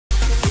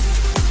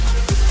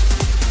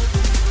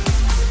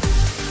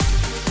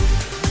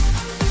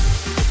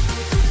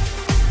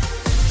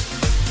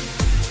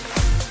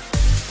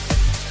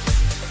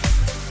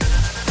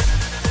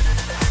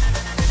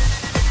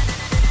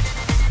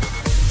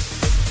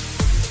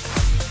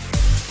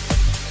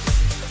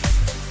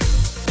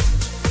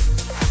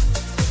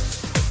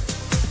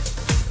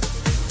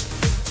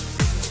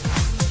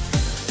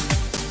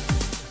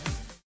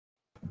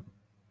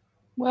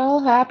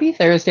Happy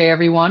Thursday,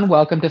 everyone.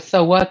 Welcome to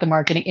So What, the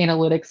Marketing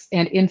Analytics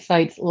and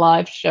Insights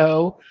live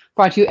show,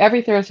 brought to you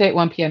every Thursday at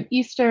 1 p.m.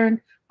 Eastern.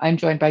 I'm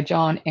joined by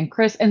John and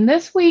Chris, and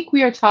this week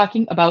we are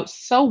talking about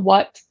So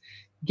What,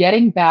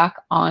 getting back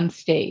on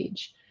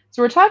stage.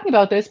 So we're talking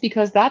about this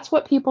because that's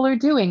what people are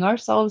doing,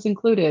 ourselves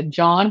included.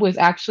 John was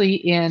actually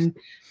in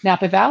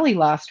Napa Valley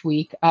last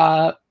week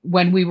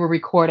when we were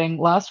recording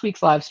last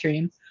week's live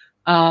stream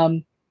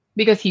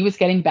because he was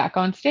getting back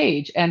on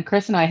stage. And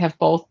Chris and I have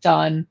both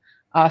done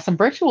some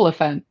virtual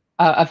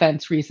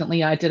events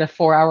recently. I did a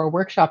 4-hour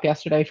workshop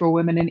yesterday for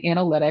women in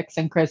analytics.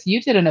 And Chris,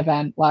 you did an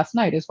event last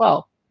night as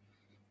well.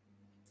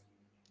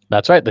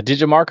 That's right, the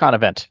Digimarcon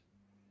event.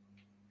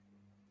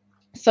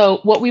 So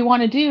what we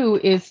want to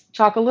do is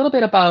talk a little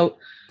bit about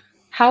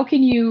how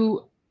can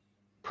you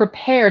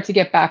prepare to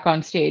get back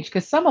on stage?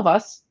 Because some of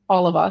us,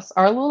 all of us,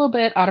 are a little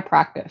bit out of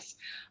practice.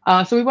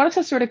 So we wanted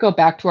to sort of go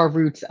back to our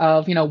roots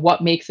of,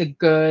 what makes a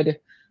good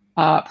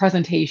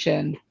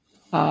presentation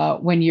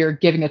when you're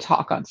giving a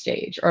talk on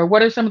stage, or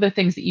what are some of the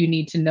things that you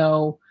need to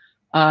know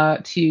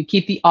to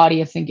keep the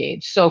audience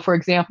engaged. So for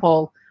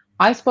example,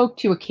 I spoke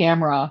to a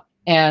camera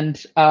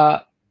and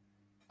a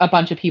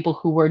bunch of people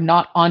who were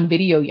not on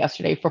video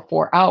yesterday for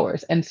 4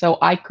 hours. And so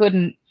I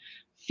couldn't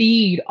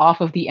feed off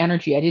of the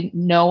energy. I didn't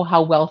know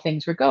how well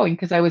things were going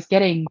because I was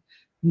getting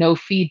no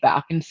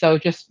feedback. And so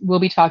we'll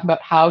be talking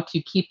about how to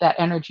keep that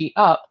energy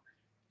up,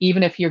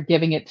 even if you're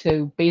giving it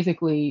to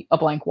basically a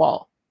blank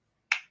wall.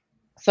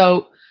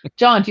 So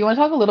John, do you want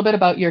to talk a little bit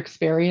about your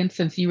experience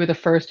since you were the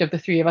first of the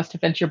three of us to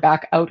venture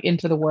back out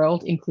into the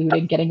world,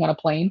 including getting on a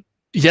plane?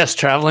 Yes,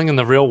 traveling in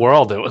the real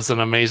world. It was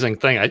an amazing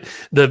thing.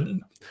 Of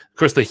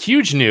course, the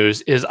huge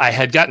news is I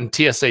had gotten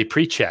TSA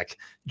pre-check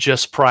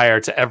just prior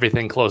to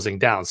everything closing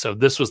down. So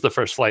this was the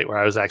first flight where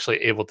I was actually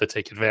able to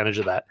take advantage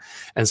of that.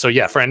 And so,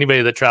 yeah, for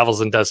anybody that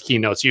travels and does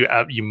keynotes,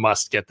 you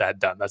must get that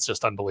done. That's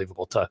just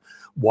unbelievable to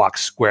walk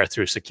square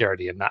through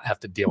security and not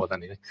have to deal with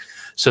anything.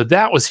 So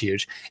that was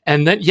huge.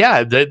 And then,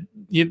 yeah,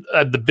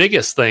 the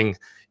biggest thing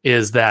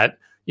is that,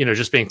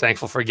 just being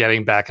thankful for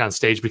getting back on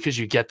stage because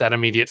you get that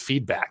immediate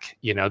feedback.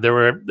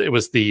 It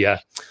was the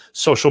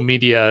social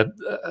media,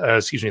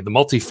 the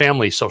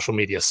multifamily social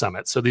media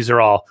summit. So these are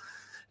all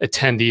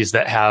attendees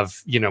that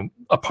have,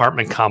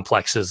 apartment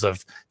complexes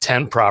of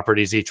 10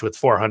 properties, each with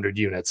 400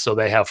 units. So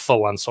they have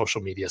full on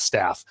social media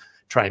staff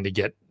trying to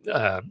get,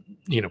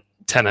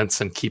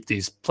 tenants and keep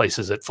these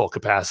places at full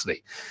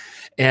capacity.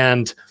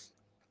 And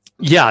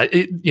yeah,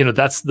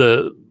 that's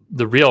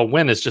the real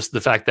win is just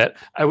the fact that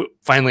I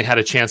finally had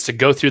a chance to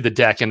go through the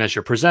deck. And as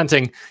you're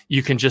presenting,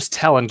 you can just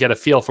tell and get a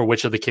feel for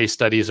which of the case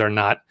studies are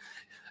not.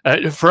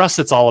 For us,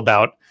 it's all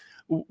about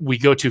we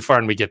go too far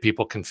and we get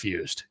people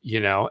confused.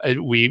 You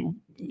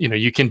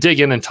can dig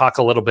in and talk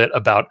a little bit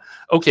about,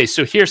 okay,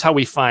 so here's how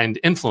we find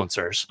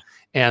influencers.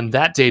 And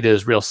that data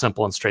is real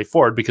simple and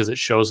straightforward because it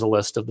shows a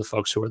list of the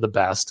folks who are the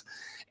best.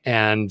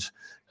 And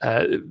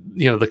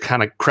the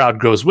kind of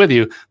crowd goes with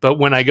you. But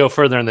when I go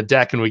further in the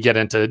deck and we get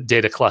into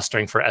data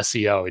clustering for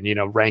SEO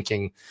and,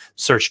 ranking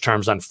search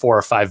terms on 4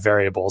 or 5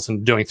 variables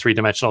and doing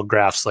 3-dimensional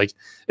graphs, like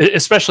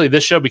especially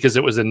this show, because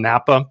it was in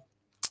Napa,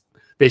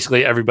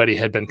 basically everybody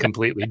had been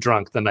completely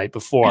drunk the night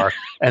before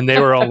and they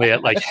were only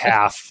at like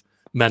half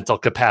mental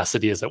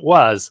capacity as it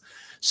was.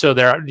 So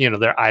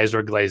their eyes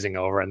were glazing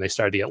over and they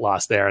started to get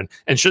lost there.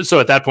 So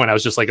at that point, I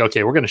was just like,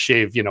 okay, we're going to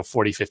shave,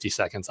 40, 50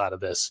 seconds out of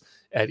this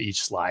at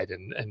each slide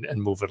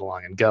and move it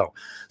along and go.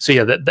 So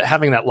yeah,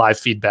 having that live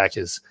feedback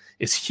is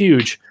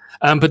huge.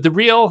 But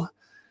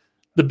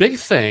the big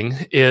thing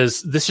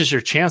is this is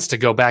your chance to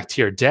go back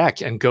to your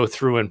deck and go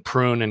through and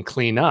prune and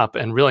clean up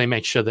and really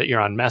make sure that you're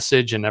on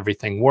message and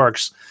everything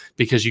works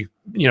because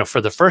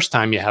for the first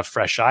time you have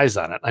fresh eyes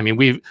on it. I mean,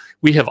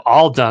 we have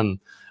all done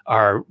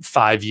our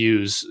 5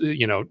 U's,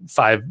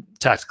 5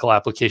 tactical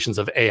applications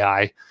of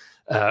AI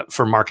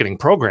for marketing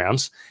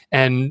programs.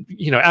 And,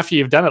 after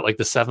you've done it like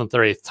the 7th or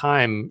 8th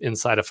time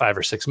inside of 5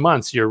 or 6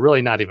 months, you're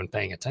really not even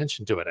paying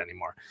attention to it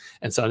anymore.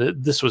 And so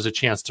this was a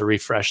chance to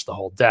refresh the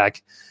whole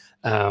deck.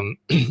 And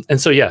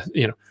so, yeah,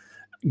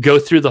 go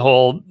through the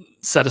whole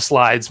set of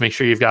slides, make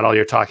sure you've got all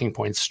your talking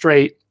points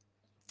straight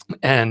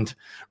and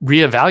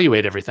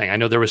reevaluate everything. I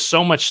know there was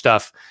so much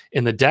stuff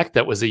in the deck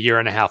that was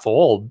 1.5 years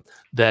old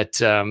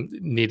that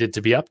needed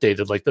to be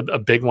updated. Like a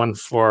big one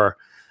for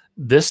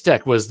this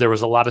deck was there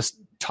was a lot of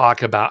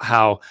talk about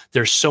how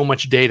there's so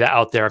much data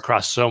out there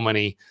across so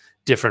many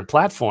different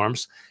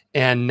platforms.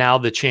 And now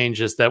the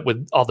change is that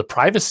with all the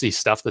privacy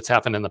stuff that's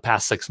happened in the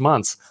past 6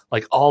 months,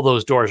 like all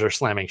those doors are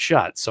slamming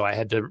shut. So I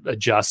had to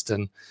adjust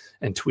and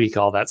tweak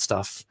all that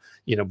stuff,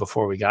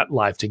 before we got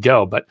live to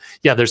go. But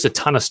yeah, there's a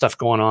ton of stuff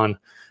going on.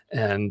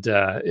 And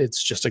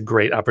it's just a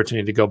great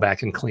opportunity to go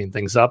back and clean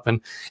things up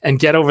and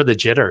get over the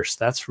jitters.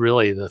 That's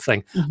really the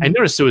thing. Mm-hmm. I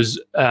noticed it was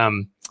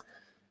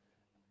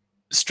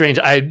strange.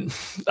 I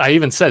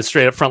even said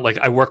straight up front, like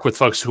I work with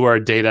folks who are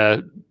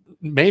data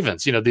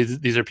mavens.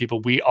 These are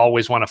people we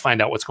always want to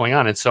find out what's going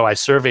on. And so I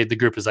surveyed the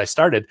group as I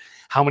started,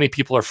 how many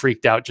people are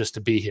freaked out just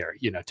to be here,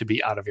 to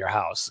be out of your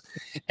house.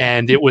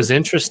 And it was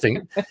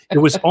interesting. It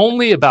was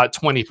only about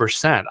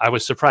 20%. I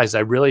was surprised. I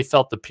really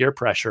felt the peer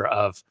pressure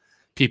of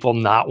people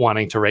not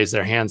wanting to raise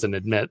their hands and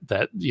admit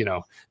that,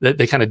 that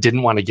they kind of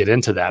didn't want to get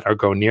into that or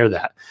go near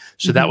that.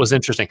 So that was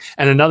interesting.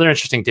 And another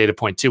interesting data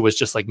point too was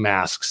just like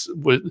masks.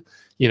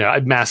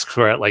 Masks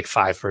were at like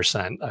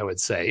 5%, I would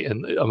say,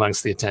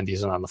 amongst the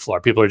attendees and on the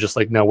floor. People are just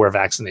like, no, we're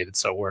vaccinated,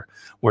 so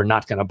we're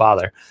not going to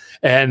bother.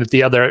 And at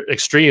the other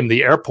extreme,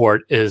 the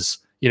airport is,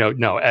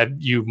 no, Ed,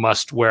 you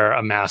must wear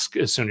a mask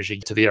as soon as you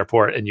get to the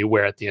airport, and you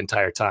wear it the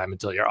entire time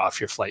until you're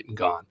off your flight and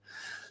gone.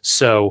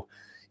 So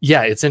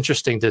yeah, it's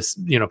interesting to,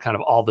 kind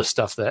of all the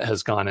stuff that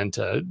has gone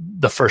into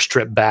the first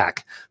trip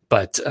back.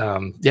 But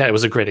yeah, it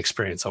was a great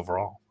experience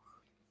overall.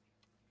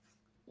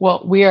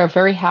 Well, we are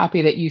very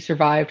happy that you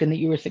survived and that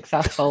you were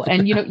successful.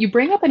 And, you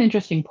bring up an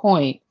interesting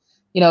point,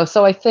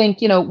 so I think,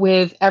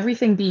 with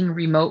everything being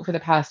remote for the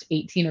past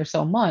 18 or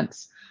so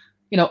months,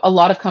 a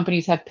lot of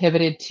companies have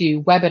pivoted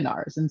to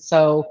webinars. And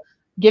so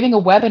giving a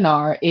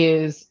webinar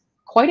is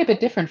quite a bit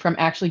different from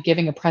actually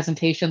giving a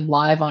presentation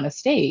live on a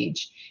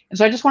stage. And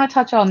so I just want to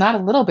touch on that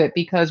a little bit,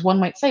 because one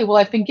might say, well,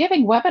 I've been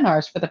giving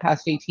webinars for the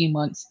past 18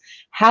 months.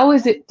 How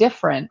is it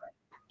different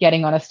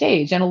getting on a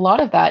stage? And a lot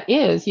of that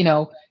is,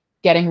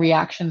 getting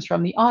reactions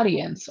from the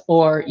audience,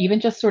 or even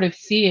just sort of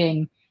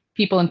seeing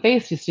people in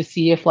faces to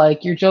see if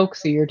like your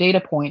jokes or your data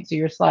points or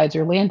your slides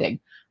are landing.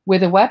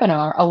 With a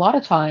webinar, a lot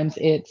of times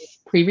it's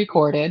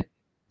pre-recorded,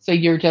 so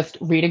you're just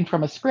reading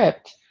from a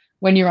script.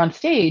 When you're on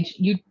stage,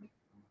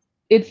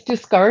 it's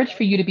discouraged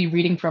for you to be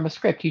reading from a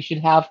script. You should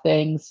have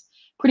things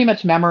pretty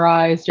much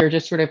memorized, or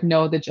just sort of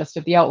know the gist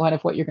of the outline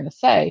of what you're going to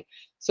say.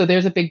 So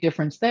there's a big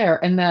difference there.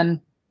 And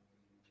then,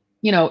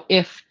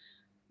 if,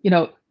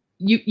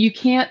 you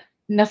can't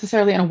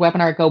necessarily on a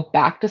webinar go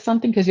back to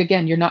something, because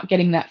again, you're not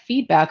getting that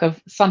feedback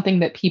of something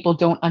that people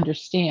don't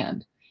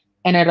understand.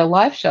 And at a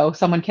live show,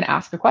 someone can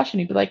ask a question.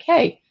 You'd be like,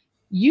 hey,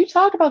 you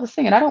talked about this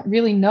thing and I don't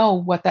really know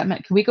what that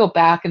meant. Can we go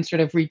back and sort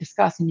of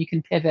rediscuss? And you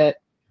can pivot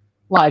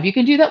live. You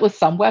can do that with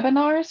some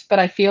webinars, but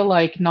I feel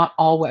like not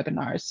all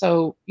webinars.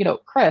 So,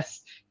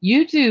 Chris,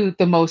 you do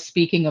the most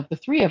speaking of the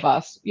three of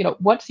us.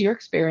 What's your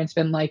experience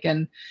been like?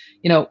 And,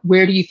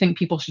 where do you think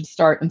people should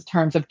start in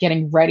terms of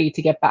getting ready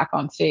to get back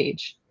on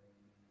stage?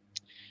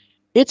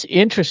 It's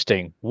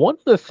interesting. One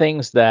of the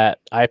things that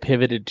I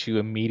pivoted to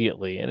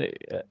immediately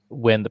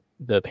when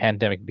the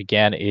pandemic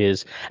began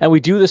is, and we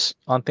do this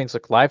on things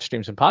like live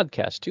streams and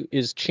podcasts too,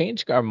 is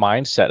changing our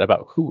mindset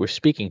about who we're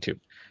speaking to.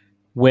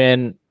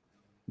 When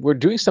we're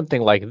doing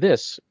something like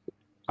this,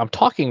 I'm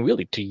talking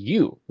really to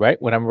you,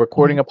 right? When I'm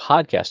recording a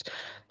podcast,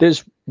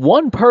 there's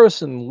one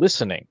person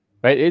listening,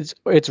 right?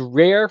 It's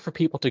rare for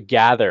people to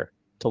gather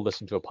to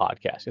listen to a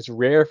podcast. It's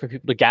rare for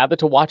people to gather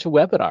to watch a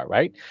webinar,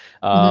 right?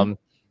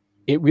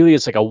 It really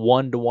is like a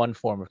one-to-one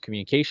form of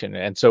communication.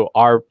 And so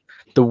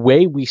the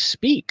way we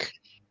speak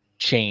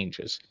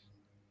changes.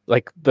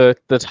 Like the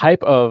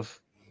type of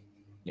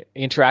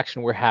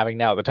interaction we're having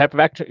now, the type of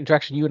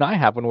interaction you and I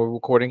have when we're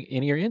recording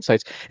In-Ear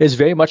Insights is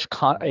very much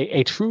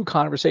a true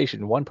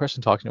conversation, one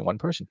person talking to one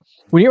person.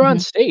 When you're on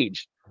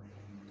stage,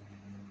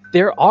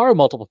 there are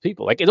multiple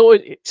people. Like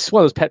it's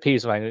one of those pet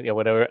peeves when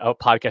whenever a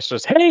podcast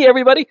says, "Hey,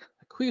 everybody,"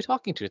 like, who are you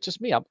talking to? It's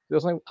just me. I'm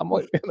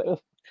like,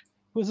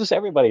 who's this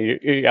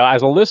everybody?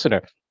 As a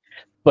listener.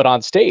 But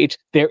on stage,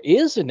 there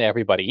isn't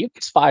everybody.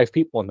 It's 5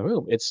 people in the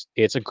room.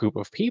 It's a group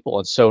of people,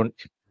 and so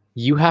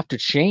you have to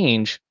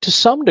change to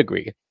some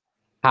degree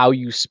how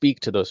you speak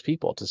to those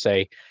people to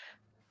say,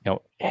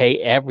 hey,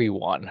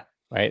 everyone,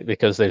 right?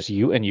 Because there's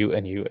you and you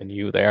and you and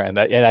you there, and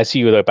I see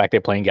you back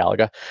there playing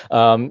Galaga.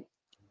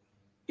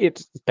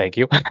 Thank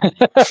you.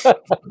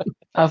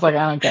 I was like,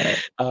 I don't get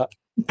it.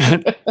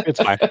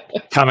 It's fine.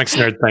 Comics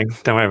nerd thing.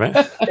 Don't worry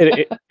about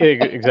it.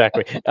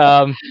 Exactly.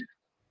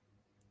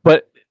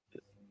 But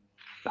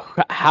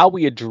how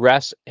we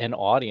address an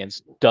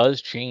audience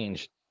does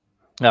change.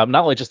 Not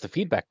only just the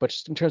feedback, but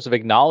just in terms of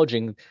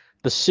acknowledging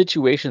the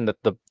situation that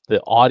the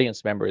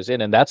audience member is in.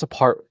 And that's a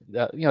part,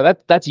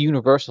 that's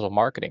universal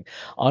marketing.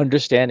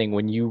 Understanding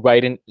when you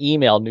write an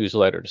email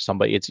newsletter to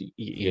somebody,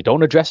 you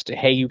don't address it to,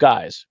 hey, you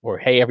guys, or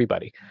hey,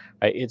 everybody,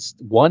 right? It's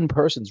one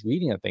person's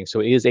reading a thing. So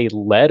it is a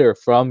letter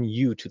from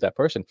you to that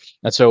person.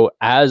 And so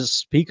as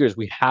speakers,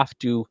 we have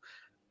to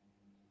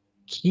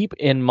keep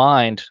in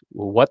mind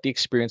what the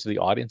experience of the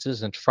audience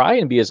is and try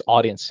and be as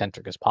audience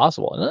centric as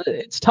possible. And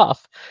it's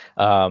tough.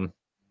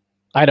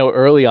 I know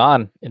early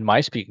on in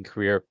my speaking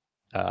career,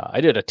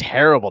 I did a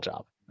terrible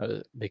job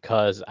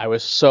because I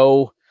was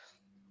so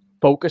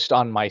focused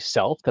on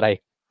myself that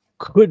I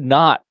could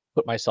not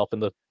put myself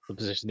in the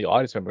position of the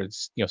audience member.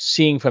 It's,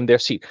 seeing from their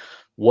seat,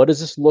 what does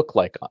this look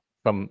like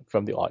from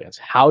the audience?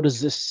 How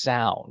does this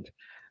sound?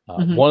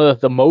 One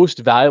of the most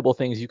valuable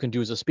things you can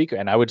do as a speaker,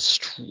 and I would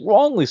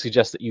strongly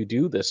suggest that you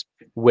do this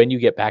when you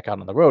get back out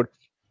on the road,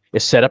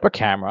 is set up a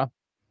camera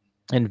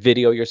and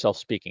video yourself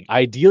speaking.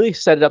 Ideally,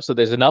 set it up so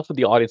there's enough of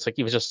the audience, like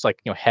even just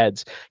like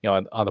heads,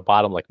 on the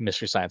bottom, like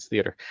Mystery Science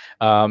Theater,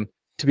 to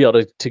be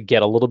able to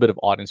get a little bit of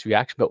audience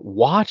reaction. But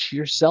watch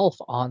yourself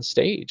on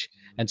stage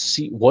and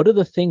see what are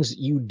the things that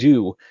you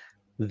do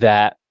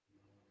that,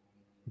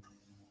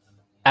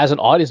 as an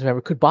audience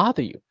member, could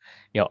bother you.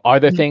 Are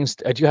there things?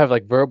 Do you have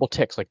like verbal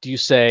tics? Like, do you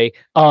say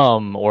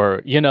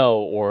or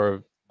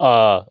or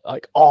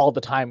like all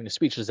the time in a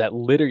speech? Does that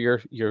litter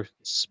your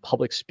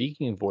public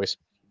speaking voice?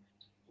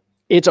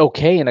 It's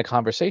okay in a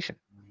conversation.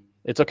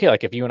 It's okay.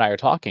 Like if you and I are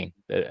talking,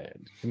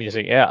 me to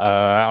say, yeah,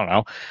 I don't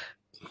know.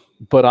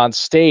 But on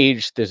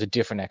stage, there's a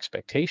different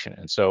expectation.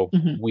 And so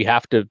we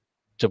have to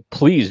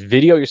please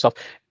video yourself.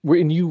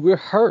 When you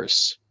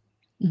rehearse,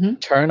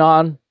 turn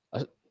on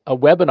a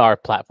webinar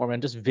platform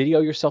and just video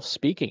yourself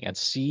speaking and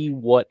see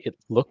what it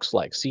looks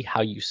like. See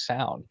how you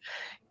sound.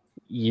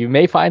 You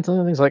may find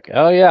some things like,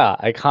 oh yeah,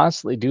 I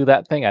constantly do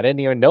that thing. I didn't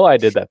even know I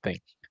did that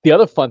thing. The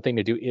other fun thing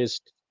to do is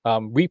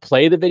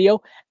replay the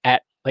video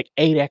at like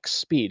 8x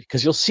speed,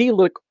 because you'll see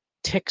little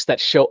ticks that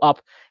show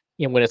up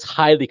when it's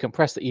highly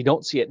compressed that you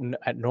don't see it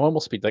at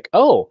normal speed. Like,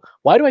 oh,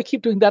 why do I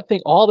keep doing that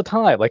thing all the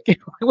time? Like,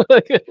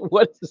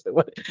 what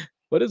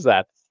is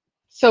that?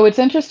 So it's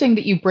interesting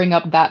that you bring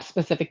up that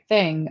specific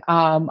thing.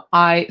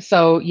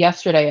 So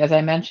yesterday, as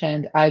I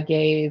mentioned, I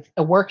gave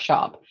a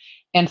workshop,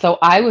 and so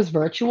I was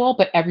virtual,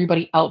 but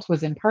everybody else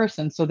was in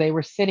person. So they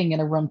were sitting in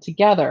a room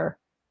together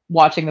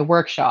watching the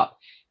workshop.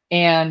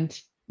 And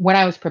when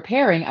I was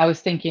preparing, I was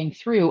thinking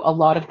through a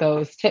lot of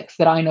those tics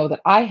that I know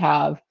that I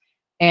have.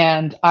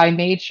 And I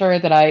made sure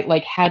that I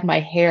like had my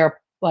hair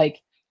like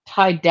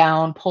tied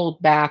down,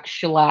 pulled back,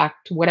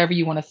 shellacked, whatever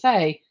you want to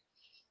say,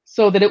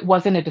 so that it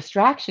wasn't a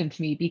distraction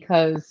to me.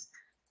 Because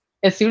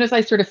as soon as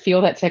I sort of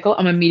feel that tickle,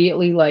 I'm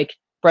immediately like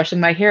brushing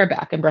my hair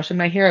back and brushing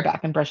my hair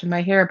back and brushing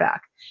my hair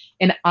back.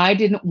 And I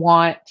didn't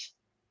want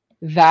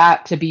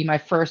that to be my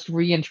first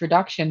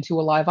reintroduction to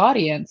a live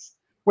audience,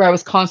 where I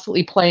was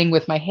constantly playing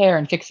with my hair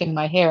and fixing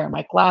my hair and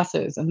my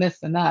glasses and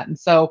this and that. And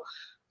so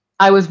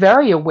I was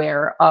very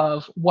aware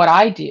of what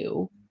I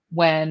do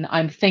when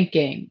I'm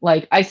thinking.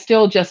 Like, I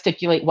still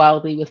gesticulate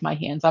wildly with my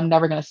hands. I'm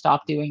never going to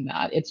stop doing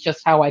that. It's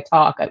just how I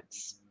talk.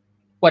 It's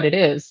what it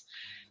is.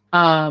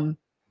 But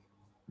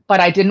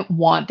I didn't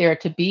want there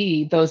to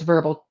be those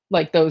verbal,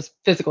 like those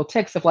physical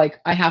tics of like,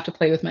 I have to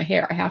play with my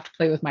hair. I have to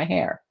play with my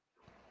hair.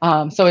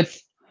 So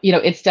it's,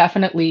 it's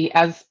definitely,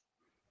 as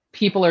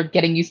people are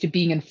getting used to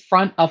being in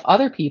front of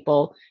other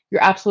people,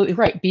 you're absolutely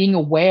right. Being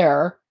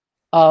aware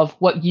of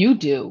what you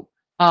do.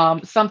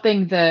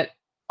 Something that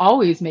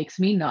always makes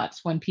me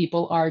nuts when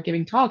people are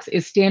giving talks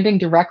is standing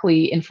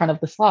directly in front of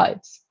the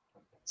slides.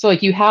 So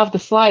like you have the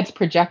slides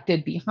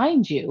projected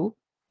behind you,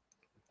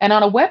 and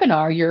on a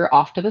webinar, you're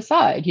off to the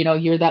side.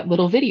 You're that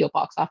little video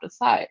box off to the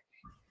side.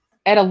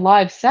 At a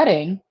live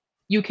setting,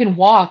 you can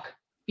walk,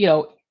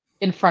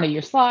 in front of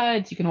your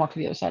slides, you can walk to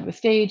the other side of the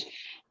stage.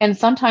 And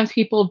sometimes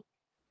people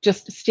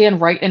just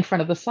stand right in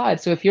front of the slide.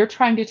 So if you're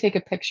trying to take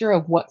a picture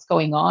of what's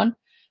going on,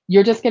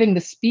 you're just getting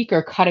the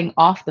speaker cutting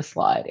off the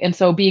slide. And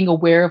so being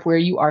aware of where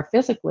you are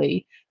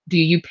physically, do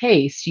you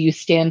pace? Do you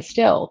stand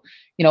still?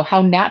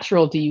 How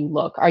natural do you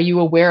look? Are you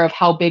aware of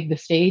how big the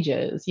stage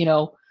is?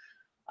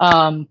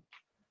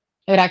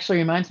 It actually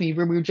reminds me,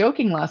 we were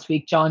joking last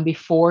week, John,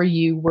 before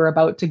you were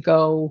about to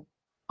go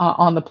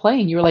on the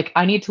plane, you were like,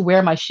 I need to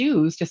wear my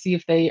shoes to see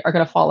if they are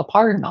going to fall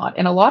apart or not.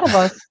 And a lot of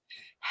us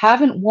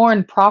haven't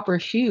worn proper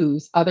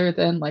shoes other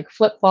than like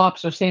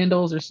flip-flops or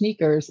sandals or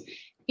sneakers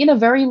in a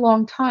very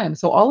long time.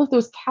 So all of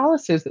those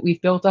calluses that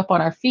we've built up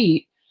on our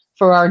feet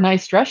for our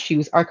nice dress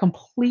shoes are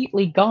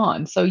completely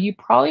gone. So you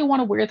probably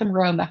want to wear them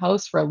around the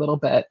house for a little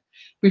bit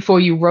before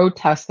you road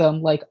test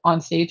them like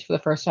on stage for the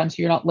first time, so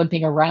you're not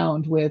limping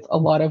around with a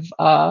lot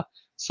of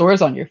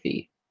sores on your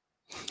feet.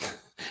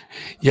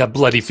 Yeah,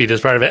 bloody feet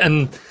is part of it.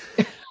 And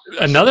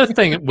another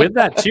thing with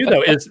that too,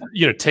 though, is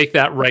take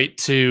that right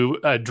to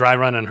dry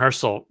run and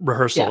rehearsal.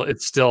 Yeah.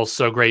 It's still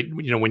so great.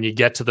 When you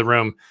get to the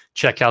room,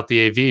 check out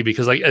the AV,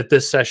 because like at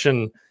this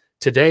session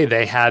today,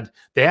 they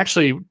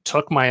actually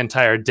took my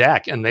entire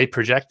deck and they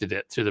projected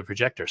it through the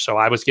projector. So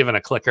I was given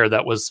a clicker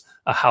that was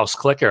a house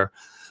clicker,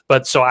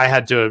 but so I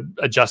had to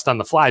adjust on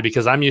the fly,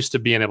 because I'm used to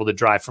being able to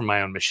drive from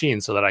my own machine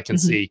so that I can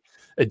see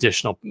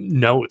additional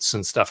notes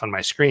and stuff on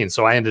my screen.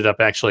 So I ended up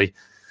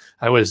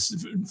I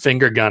was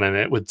finger gunning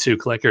it with 2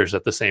 clickers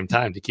at the same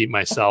time to keep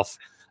myself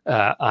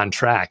on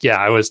track. Yeah,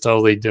 I was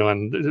totally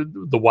doing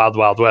the Wild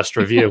Wild West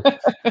review.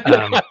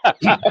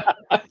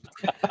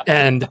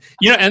 And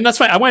that's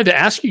why I wanted to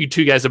ask you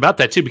two guys about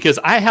that too, because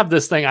I have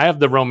this thing, I have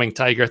the roaming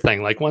tiger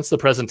thing. Like once the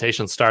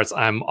presentation starts,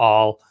 I'm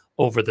all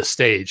over the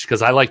stage,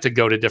 because I like to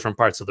go to different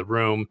parts of the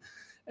room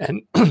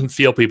and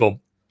feel people,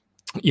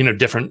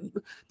 different,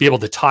 be able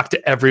to talk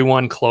to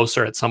everyone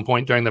closer at some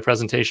point during the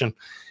presentation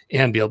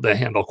and be able to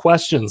handle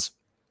questions.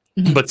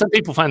 But some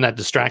people find that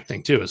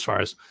distracting too, as far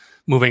as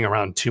moving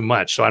around too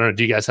much. So I don't know,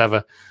 do you guys have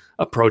a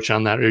approach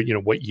on that, or,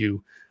 what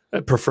you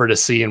prefer to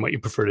see and what you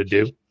prefer to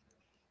do?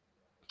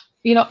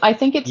 I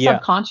think it's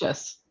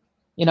subconscious.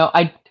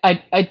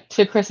 I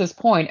to Chris's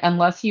point,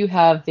 unless you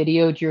have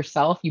videoed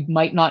yourself, you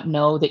might not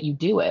know that you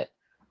do it.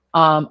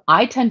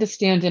 I tend to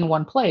stand in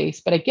one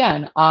place, but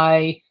again,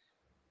 I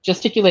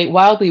gesticulate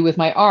wildly with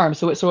my arms,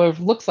 so it sort of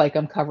looks like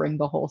I'm covering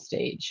the whole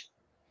stage.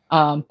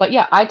 But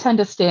yeah, I tend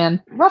to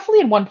stand roughly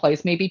in one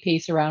place, maybe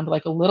pace around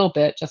like a little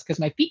bit just because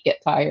my feet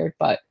get tired.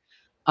 But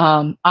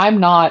I'm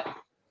not,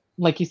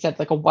 like you said,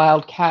 like a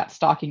wild cat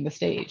stalking the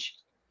stage.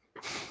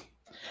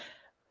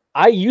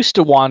 I used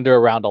to wander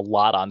around a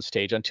lot on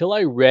stage until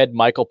I read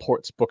Michael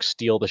Port's book,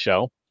 Steal the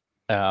Show.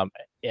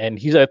 And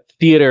he's a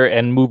theater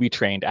and movie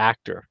trained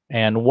actor.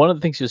 And one of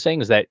the things he was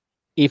saying is that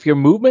if your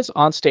movements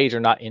on stage are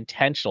not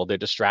intentional, they're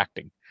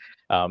distracting.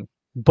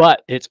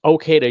 But it's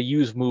okay to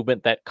use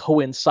movement that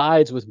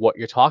coincides with what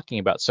you're talking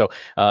about. So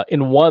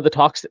in one of the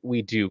talks that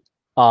we do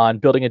on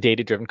building a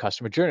data-driven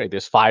customer journey,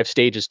 there's 5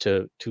 stages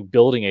to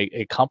building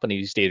a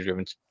company's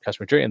data-driven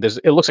customer journey. And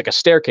it looks like a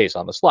staircase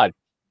on the slide.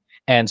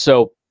 And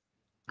so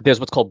there's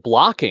what's called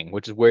blocking,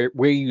 which is where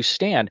you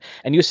stand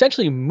and you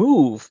essentially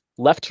move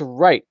left to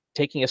right,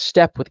 taking a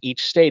step with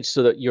each stage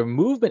so that your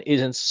movement is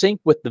in sync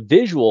with the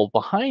visual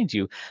behind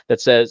you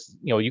that says,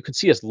 you can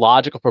see as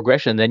logical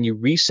progression, then you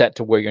reset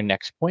to where your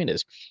next point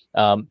is.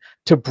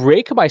 To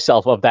break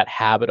myself of that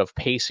habit of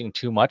pacing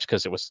too much,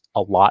 because it was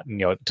a lot,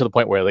 to the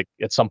point where like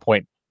at some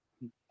point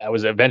I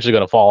was eventually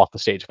going to fall off the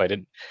stage if I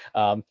didn't.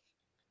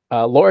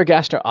 Laura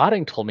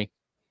Gassner-Otting told me,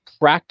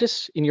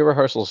 practice in your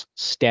rehearsals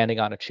standing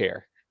on a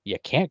chair. You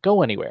can't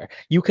go anywhere.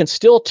 You can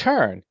still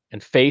turn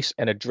and face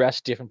and address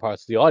different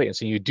parts of the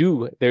audience.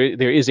 And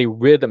there is a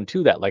rhythm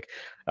to that, like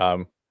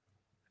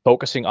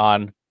focusing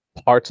on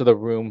parts of the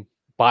room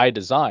by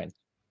design.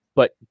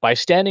 But by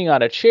standing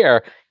on a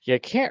chair, you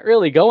can't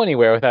really go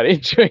anywhere without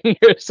injuring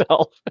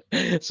yourself.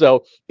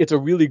 So it's a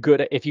really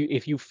good, if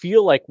you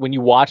feel like when you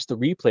watch the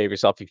replay of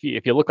yourself, if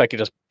you look like you're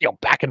just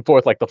back and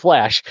forth like the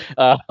Flash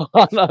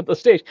on the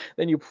stage,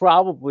 then you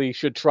probably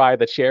should try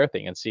the chair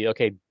thing and see,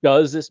 okay,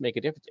 does this make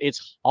a difference?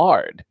 It's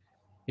hard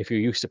if you're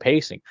used to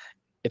pacing.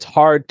 It's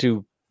hard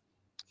to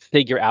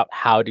figure out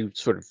how to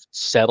sort of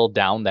settle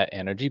down that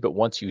energy, but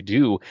once you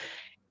do,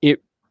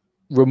 it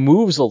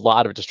removes a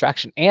lot of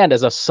distraction. And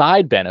as a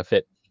side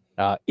benefit,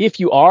 if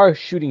you are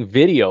shooting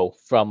video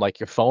from like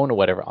your phone or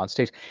whatever on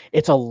stage,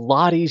 it's a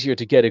lot easier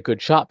to get a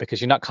good shot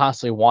because you're not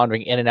constantly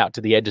wandering in and out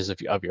to the edges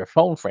of your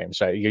phone frames.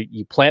 Right?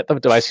 You plant the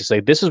device, you say,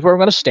 this is where I'm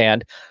going to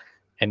stand,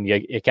 and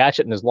you catch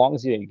it. And as long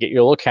as you get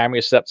your little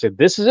camera set up, say,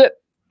 this is it,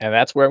 and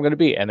that's where I'm going to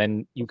be. And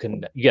then you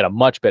get a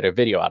much better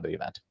video out of the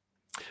event.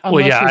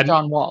 Unless you're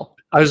John Wall.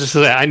 I was just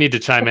saying, I need to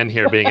chime in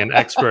here, being an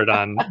expert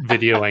on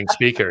videoing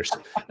speakers.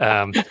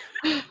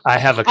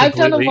 I've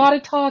done a lot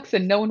of talks,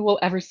 and no one will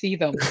ever see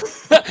them.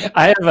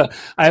 I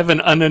have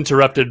an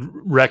uninterrupted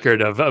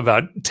record of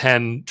about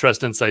 10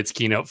 Trust Insights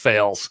keynote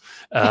fails.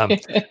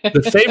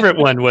 The favorite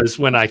one was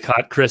when I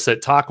caught Chris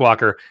at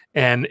Talkwalker,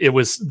 and it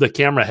was the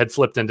camera had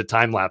flipped into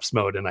time lapse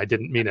mode, and I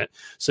didn't mean it.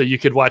 So you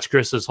could watch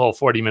Chris's whole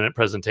 40-minute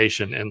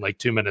presentation in like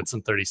 2 minutes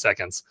and 30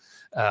 seconds.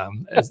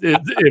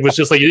 It was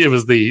just like it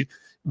was the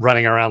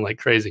running around like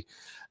crazy.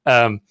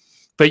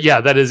 But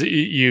yeah, that is,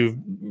 you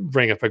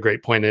bring up a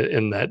great point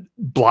in that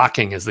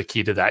blocking is the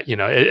key to that,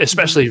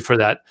 especially for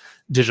that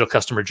digital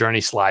customer journey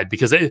slide,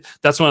 because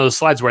that's one of those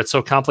slides where it's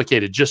so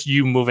complicated. Just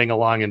you moving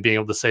along and being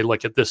able to say,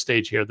 look at this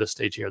stage here,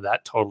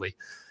 that totally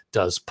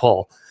does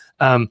pull.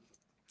 But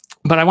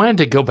I wanted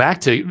to go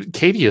back to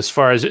Katie as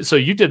far as, so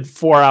you did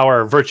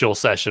 4-hour virtual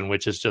session,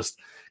 which is just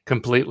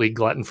completely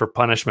glutton for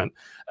punishment.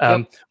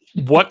 Yep.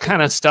 What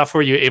kind of stuff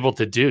were you able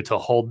to do to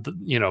hold,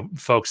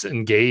 folks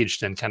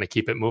engaged and kind of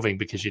keep it moving,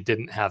 because you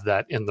didn't have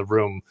that in the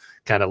room,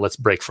 kind of let's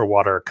break for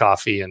water or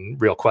coffee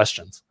and real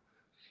questions?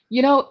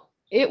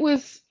 It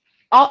was,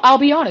 I'll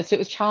be honest, it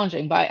was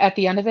challenging, but at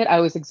the end of it, I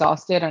was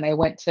exhausted and I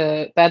went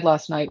to bed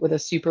last night with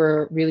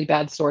a really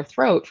bad sore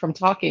throat from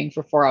talking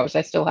for 4 hours.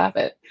 I still have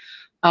it.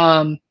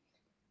 I'm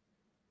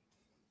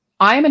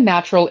a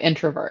natural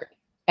introvert.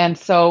 And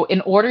so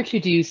in order to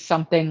do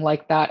something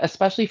like that,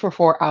 especially for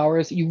 4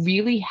 hours, you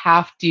really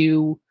have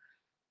to,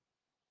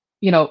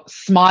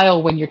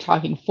 smile when you're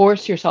talking,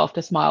 force yourself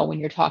to smile when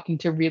you're talking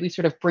to really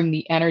sort of bring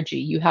the energy.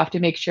 You have to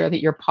make sure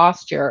that your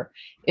posture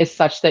is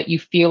such that you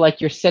feel like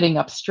you're sitting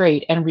up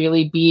straight and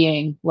really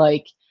being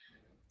like,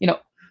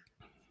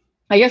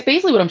 I guess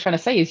basically what I'm trying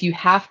to say is you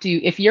have to,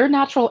 if your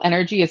natural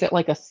energy is at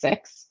like a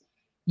 6,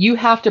 you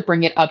have to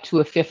bring it up to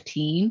a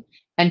 15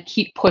 and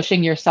keep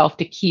pushing yourself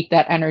to keep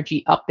that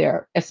energy up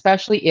there,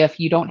 especially if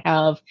you don't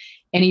have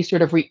any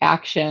sort of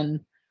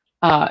reaction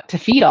to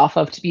feed off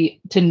of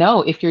to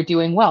know if you're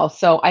doing well.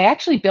 So I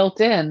actually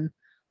built in,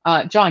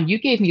 John, you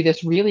gave me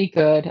this really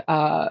good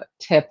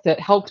tip that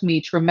helped me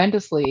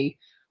tremendously,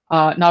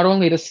 not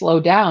only to slow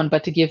down,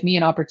 but to give me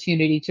an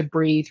opportunity to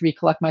breathe,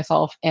 recollect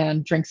myself,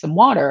 and drink some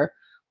water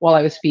while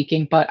I was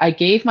speaking. But I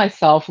gave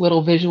myself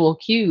little visual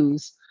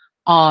cues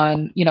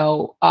on,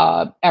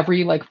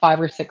 every like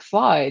 5 or 6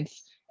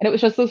 slides. And it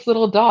was just this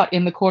little dot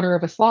in the corner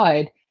of a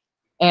slide.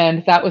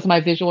 And that was my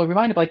visual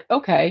reminder, like,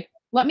 okay,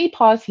 let me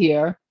pause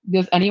here.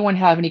 Does anyone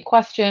have any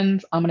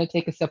questions? I'm going to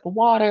take a sip of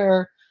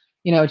water.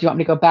 Do you want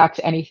me to go back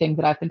to anything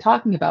that I've been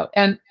talking about?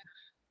 And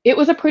it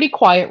was a pretty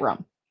quiet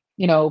room.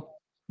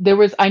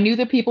 I knew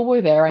that people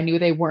were there. I knew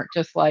they weren't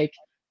just like,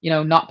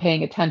 not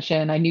paying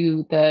attention. I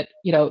knew that,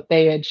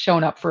 they had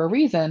shown up for a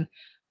reason,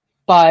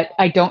 but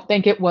I don't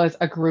think it was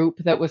a group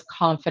that was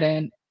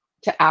confident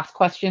to ask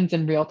questions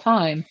in real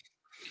time.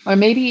 Or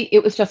maybe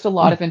it was just a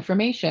lot of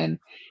information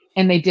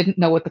and they didn't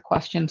know what the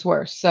questions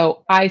were.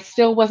 So I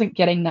still wasn't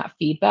getting that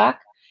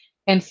feedback.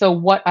 And so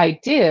what I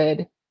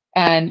did,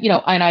 and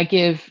I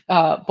give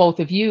both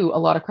of you a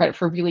lot of credit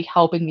for really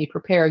helping me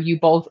prepare. You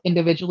both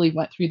individually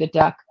went through the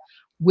deck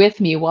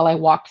with me while I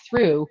walked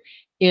through,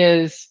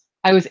 is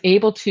I was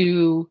able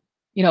to,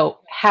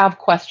 have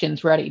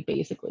questions ready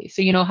basically.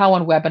 So how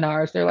on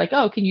webinars, they're like,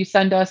 oh, can you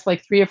send us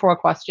like 3 or 4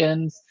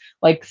 questions,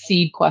 like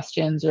seed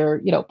questions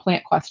or,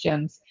 plant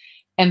questions.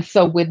 And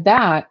so with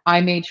that, I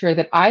made sure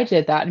that I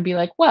did that and be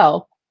like,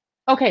 well,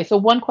 okay, so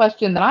one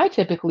question that I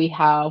typically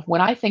have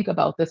when I think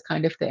about this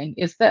kind of thing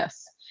is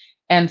this.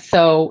 And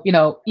so,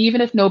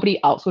 even if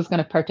nobody else was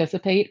going to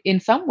participate, in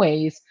some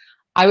ways,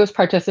 I was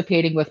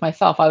participating with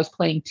myself. I was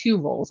playing 2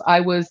 roles.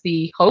 I was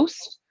the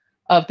host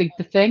of the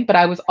thing, but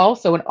I was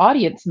also an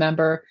audience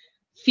member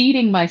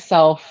feeding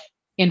myself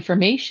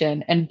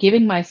information and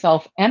giving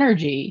myself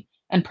energy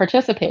and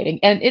participating.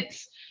 And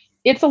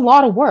it's a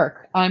lot of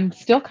work. I'm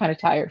still kind of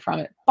tired from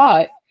it,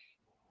 but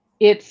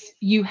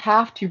you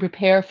have to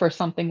prepare for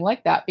something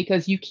like that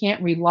because you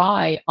can't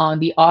rely on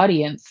the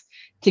audience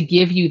to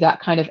give you that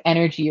kind of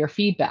energy or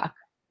feedback.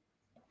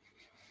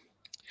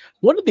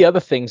 One of the other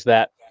things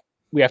that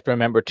we have to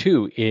remember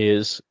too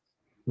is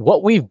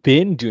what we've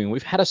been doing.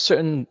 We've had a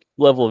certain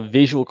level of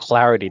visual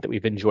clarity that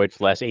we've enjoyed for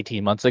the last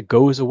 18 months that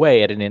goes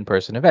away at an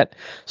in-person event.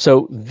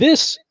 So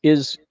this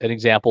is an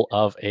example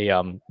of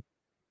a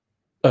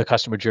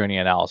customer journey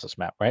analysis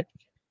map, right?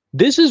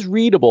 This is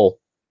readable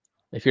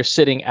if you're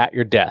sitting at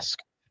your desk,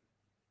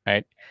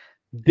 right?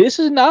 This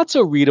is not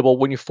so readable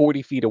when you're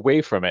 40 feet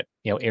away from it,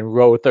 in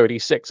row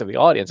 36 of the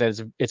audience.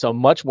 And it's a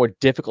much more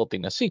difficult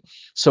thing to see.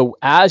 So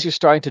as you're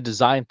starting to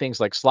design things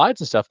like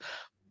slides and stuff,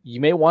 you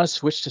may want to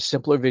switch to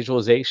simpler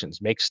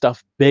visualizations, make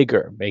stuff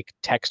bigger, make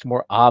text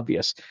more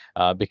obvious,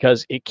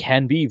 because it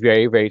can be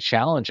very, very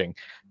challenging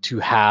to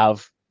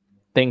have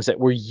things that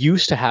we're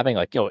used to having,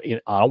 like, on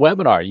a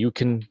webinar, you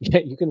can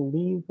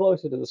lean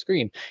closer to the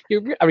screen.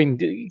 You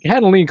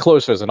can lean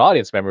closer as an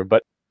audience member,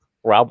 but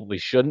probably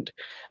shouldn't.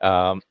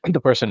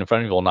 The person in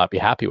front of you will not be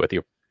happy with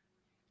you.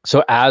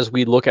 So as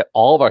we look at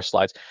all of our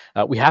slides,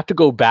 we have to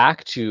go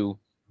back to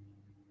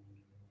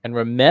and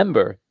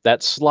remember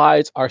that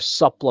slides are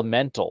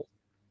supplemental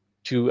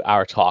to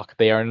our talk.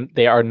 They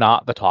are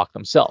not the talk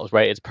themselves,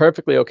 right? It's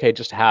perfectly okay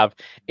just to have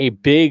a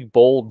big,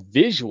 bold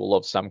visual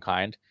of some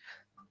kind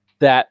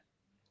that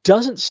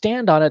doesn't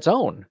stand on its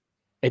own.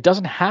 It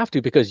doesn't have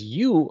to, because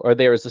you are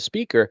there as the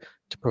speaker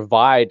to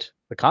provide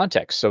the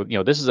context. So,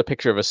 this is a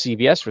picture of a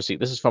CVS receipt.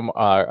 This is from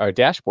our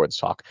dashboards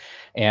talk.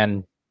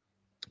 And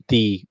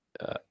the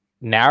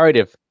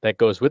narrative that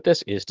goes with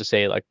this is to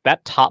say, like,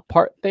 that top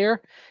part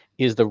there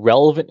is the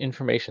relevant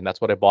information.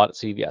 That's what I bought at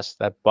CVS.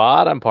 That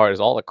bottom part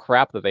is all the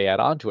crap that they add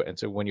onto it. And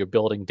so when you're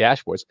building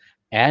dashboards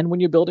and when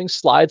you're building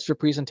slides for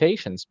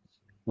presentations,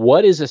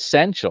 what is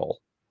essential?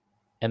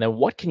 And then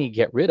what can you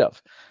get rid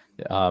of?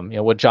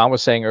 What John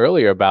was saying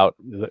earlier about,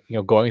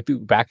 going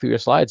back through your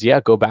slides. Yeah,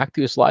 go back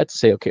through your slides and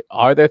say, okay,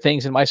 are there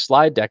things in my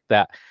slide deck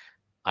that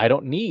I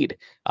don't need?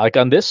 Like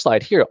on this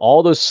slide here,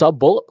 all those sub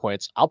bullet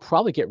points, I'll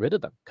probably get rid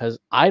of them because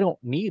I don't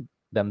need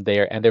them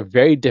there, and they're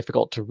very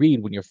difficult to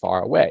read when you're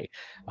far away.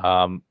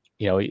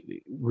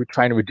 We're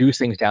trying to reduce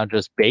things down to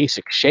just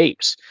basic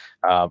shapes.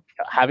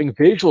 Having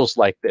visuals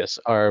like this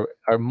are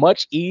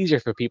much easier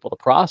for people to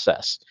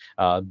process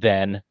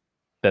than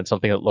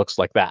something that looks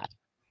like that.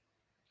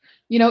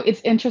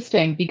 It's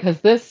interesting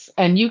because this,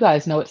 and you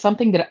guys know, it's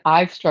something that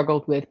I've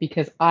struggled with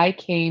because I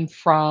came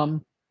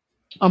from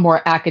a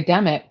more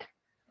academic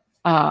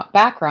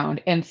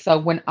background. And so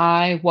when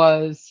I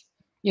was,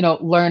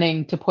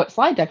 learning to put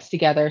slide decks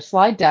together,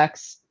 slide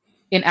decks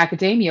in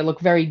academia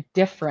look very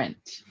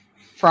different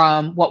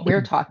from what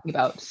we're talking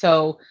about.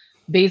 So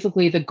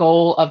basically the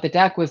goal of the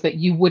deck was that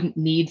you wouldn't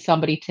need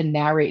somebody to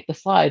narrate the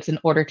slides in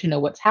order to know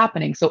what's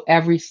happening. So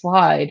every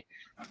slide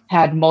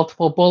had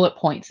multiple bullet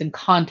points and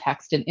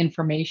context and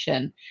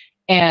information.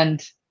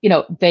 And,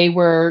 they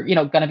were,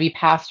 going to be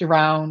passed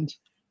around,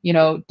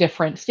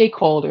 different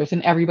stakeholders,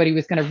 and everybody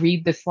was going to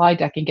read the slide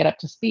deck and get up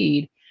to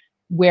speed.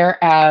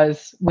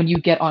 Whereas when you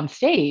get on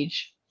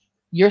stage,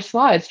 your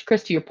slides,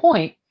 Chris, to your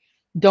point,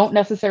 don't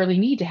necessarily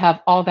need to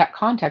have all that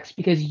context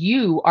because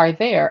you are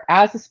there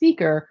as a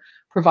speaker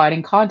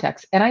providing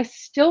context. And I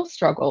still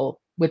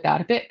struggle with that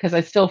a bit because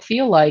I still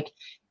feel like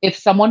if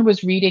someone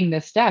was reading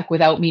this deck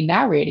without me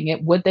narrating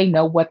it, would they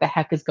know what the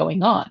heck is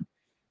going on?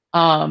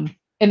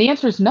 And the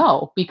answer is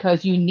no,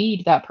 because you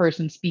need that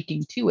person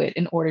speaking to it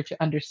in order to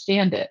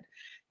understand it.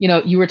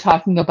 You were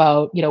talking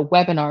about,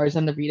 webinars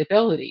and the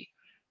readability.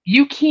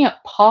 You can't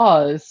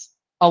pause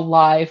a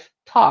live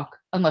talk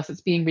unless it's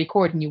being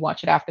recorded and you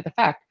watch it after the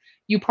fact.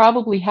 You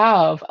probably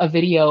have a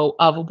video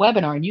of a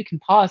webinar and you can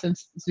pause and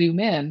zoom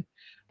in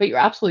But you're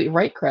absolutely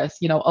right, Chris.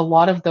 You know, a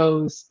lot of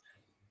those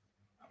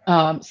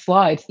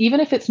slides,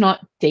 even if it's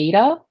not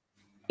data,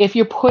 if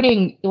you're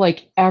putting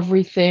like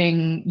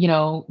everything, you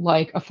know,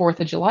 like a 4th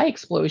of July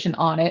explosion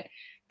on it,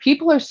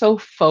 people are so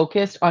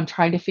focused on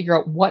trying to figure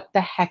out what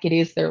the heck it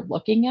is they're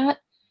looking at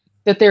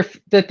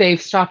that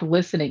they've stopped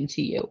listening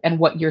to you and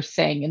what you're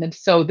saying. And then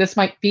so this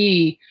might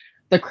be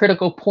the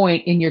critical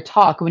point in your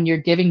talk when you're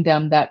giving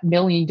them that $1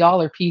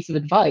 million piece of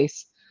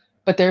advice,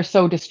 but they're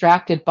so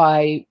distracted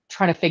by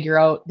trying to figure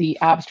out the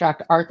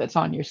abstract art that's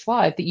on your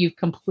slide that you've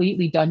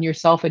completely done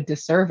yourself a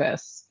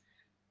disservice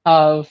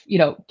of, you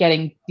know,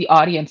 getting the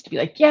audience to be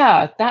like,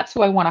 yeah, that's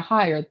who I want to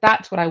hire.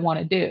 That's what I want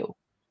to do.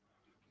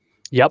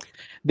 Yep.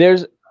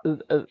 There's,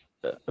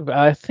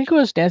 I think it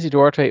was Nancy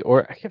Duarte,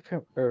 or I can't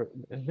remember, or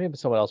maybe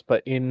someone else,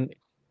 but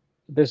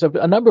there's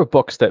a number of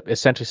books that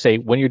essentially say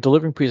when you're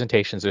delivering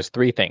presentations, there's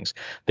three things.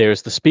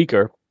 There's the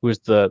speaker, who's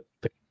the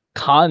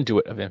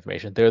conduit of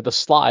information. There are the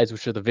slides,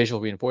 which are the visual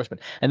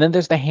reinforcement. And then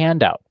there's the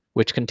handout,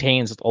 which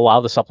contains a lot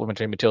of the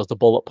supplementary materials, the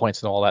bullet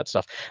points and all that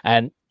stuff.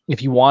 And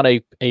if you want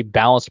a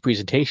balanced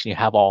presentation, you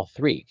have all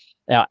three.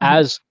 Now,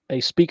 as a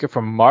speaker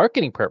for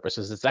marketing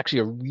purposes, it's actually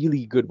a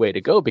really good way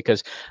to go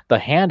because the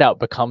handout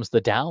becomes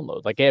the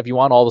download. Like, hey, if you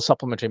want all the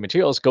supplementary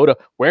materials, go to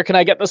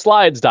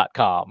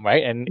wherecanIgettheslides.com,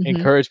 right? And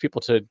encourage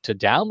people to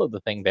download the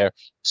thing there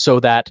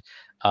so that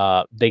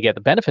they get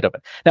the benefit of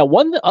it. Now,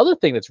 one other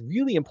thing that's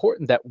really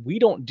important that we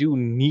don't do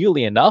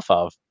nearly enough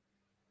of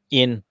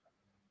in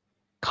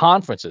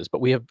conferences,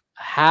 but we have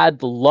had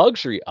the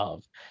luxury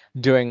of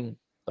during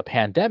the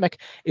pandemic,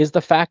 is the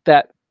fact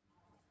that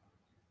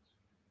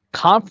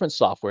conference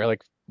software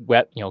like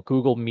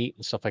Google Meet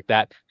and stuff like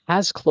that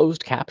has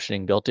closed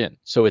captioning built in,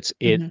 so it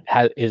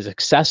is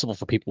accessible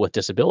for people with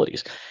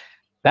disabilities.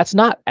 That's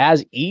not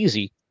as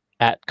easy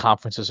at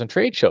conferences and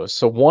trade shows.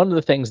 So one of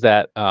the things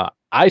that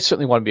I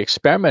certainly want to be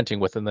experimenting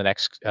with in the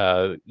next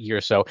year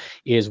or so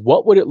is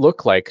what would it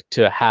look like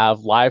to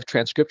have live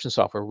transcription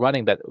software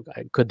running that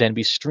could then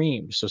be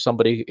streamed. So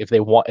somebody, if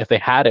they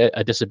had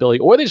a disability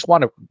or they just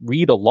want to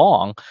read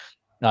along,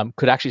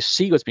 could actually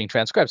see what's being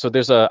transcribed. So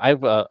I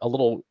have a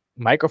little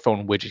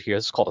microphone widget here.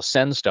 It's called a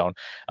Sendstone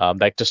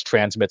that just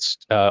transmits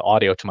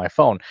audio to my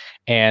phone,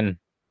 and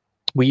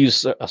we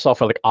use a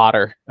software like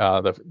Otter,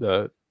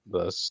 the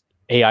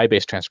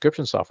AI-based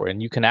transcription software,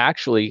 and you can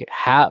actually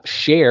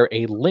share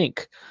a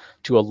link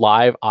to a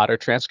live Otter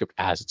transcript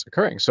as it's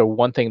occurring. So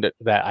one thing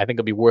that I think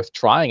would be worth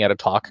trying at a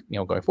talk,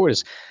 going forward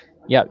is,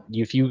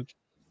 if you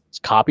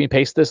copy and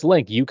paste this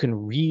link, you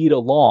can read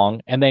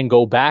along and then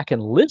go back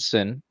and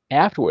listen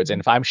afterwards. And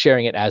if I'm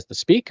sharing it as the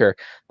speaker,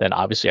 then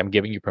obviously I'm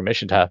giving you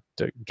permission to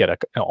get an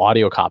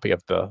audio copy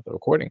of the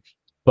recording.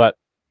 But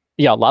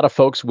a lot of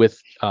folks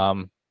with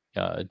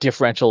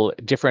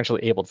differentially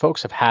abled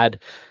folks have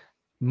had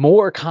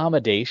more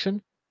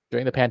accommodation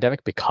during the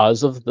pandemic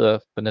because of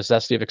the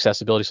necessity of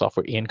accessibility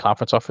software in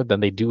conference software than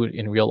they do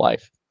in real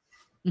life.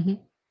 You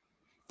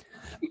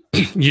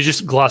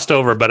just glossed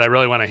over, but I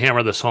really want to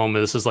hammer this home.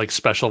 This is like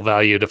special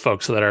value to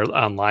folks that are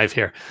on live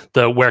here.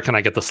 The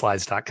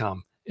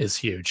wherecanIgettheslides.com is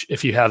huge.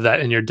 If you have that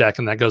in your deck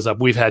and that goes up,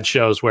 we've had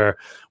shows where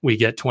we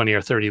get 20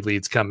 or 30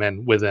 leads come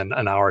in within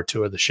an hour or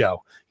two of the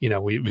show.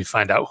 We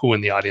find out who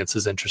in the audience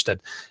is interested.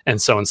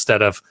 And so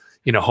instead of,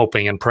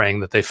 hoping and praying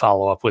that they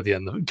follow up with you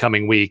in the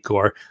coming week,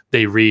 or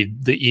they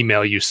read the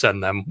email you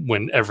send them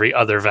when every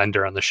other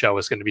vendor on the show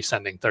is going to be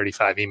sending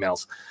 35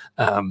 emails.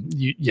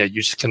 You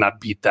just cannot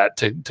beat that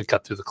to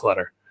cut through the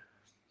clutter.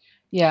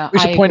 Yeah. We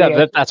should point out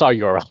that that's our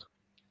URL.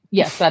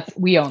 Yes,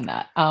 we own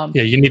that.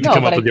 You need to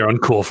come up with your own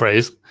cool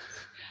phrase.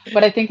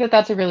 But I think that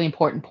that's a really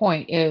important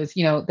point is,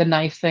 the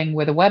nice thing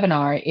with a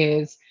webinar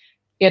is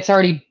it's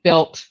already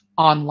built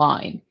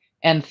online.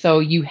 And so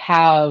you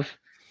have,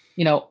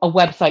 a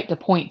website to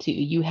point to,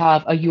 you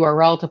have a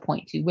URL to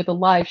point to. With a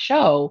live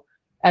show,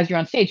 as you're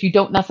on stage, you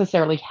don't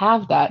necessarily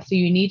have that. So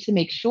you need to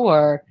make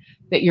sure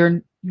that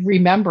you're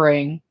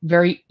remembering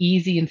very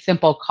easy and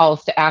simple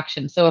calls to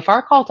action. So if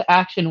our call to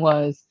action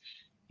was,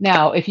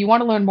 now, if you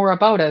want to learn more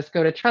about us,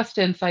 go to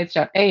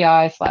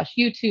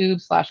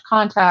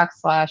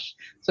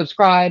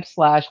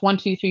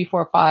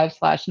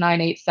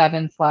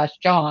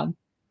trustinsights.ai/youtube/contact/12345/987/John.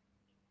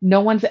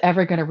 No one's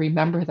ever going to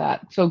remember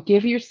that. So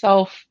give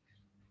yourself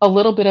a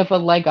little bit of a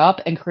leg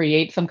up and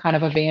create some kind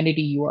of a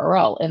vanity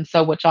URL. And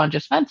so what John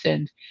just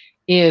mentioned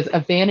is a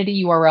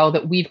vanity URL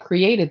that we've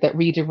created that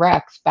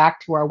redirects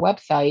back to our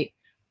website.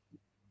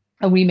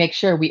 And we make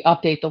sure we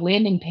update the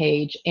landing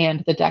page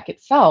and the deck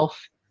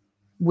itself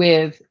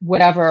with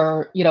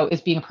whatever,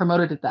 is being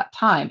promoted at that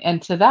time.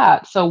 And to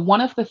that, so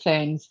one of the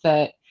things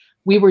that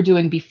we were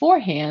doing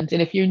beforehand,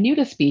 and if you're new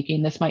to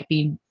speaking, this might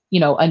be,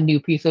 a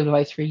new piece of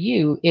advice for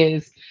you,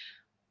 is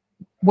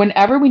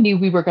whenever we knew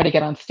we were going to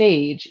get on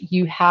stage,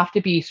 you have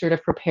to be sort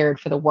of prepared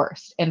for the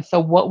worst. And so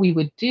what we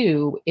would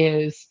do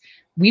is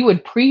we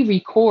would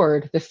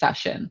pre-record the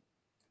session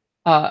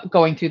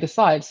going through the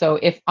slides. So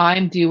if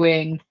I'm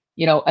doing,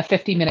 a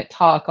 50-minute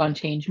talk on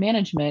change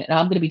management and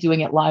I'm going to be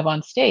doing it live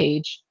on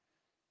stage,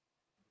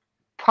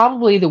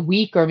 probably the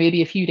week or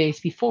maybe a few days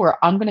before,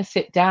 I'm going to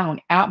sit down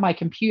at my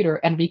computer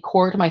and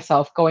record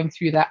myself going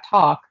through that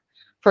talk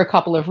for a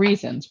couple of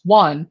reasons.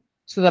 One,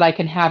 so that I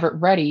can have it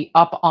ready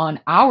up on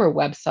our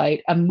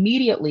website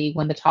immediately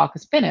when the talk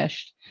is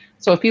finished.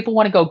 So if people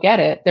want to go get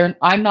it,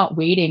 I'm not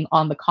waiting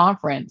on the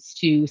conference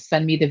to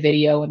send me the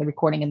video and the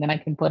recording and then I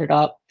can put it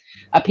up.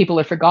 People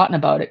have forgotten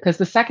about it, because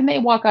the second they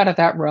walk out of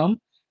that room,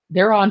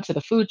 they're on to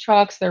the food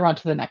trucks, they're on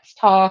to the next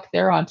talk,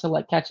 they're on to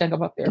like catching up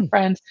with their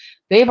friends.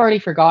 They've already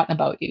forgotten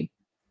about you.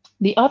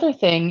 The other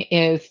thing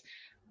is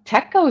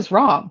tech goes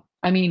wrong.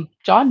 I mean,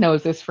 John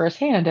knows this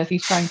firsthand as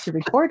he's trying to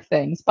record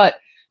things, but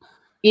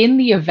in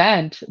the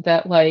event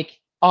that like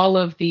all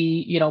of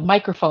the,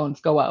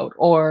 microphones go out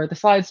or the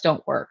slides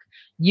don't work,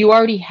 you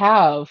already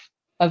have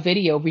a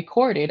video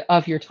recorded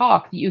of your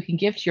talk that you can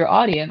give to your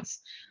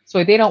audience,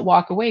 so they don't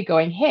walk away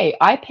going, hey,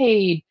 I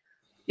paid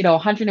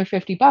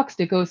 $150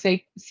 to go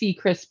see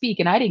Chris speak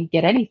and I didn't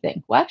get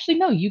anything. Well, actually,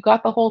 no, you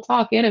got the whole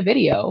talk in a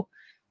video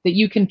that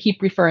you can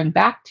keep referring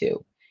back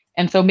to.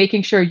 And so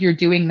making sure you're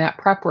doing that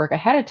prep work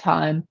ahead of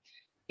time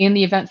in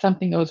the event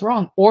something goes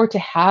wrong, or to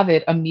have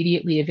it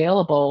immediately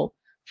available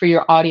for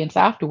your audience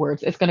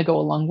afterwards, is going to go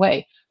a long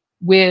way.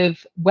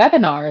 With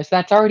webinars,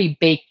 that's already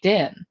baked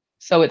in.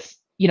 So it's,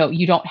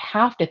 you don't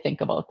have to think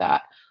about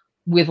that.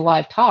 With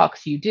live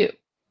talks, you do.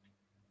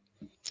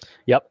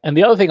 Yep. And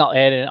the other thing I'll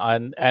add in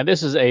on, and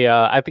this is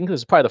I think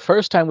this is probably the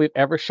first time we've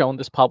ever shown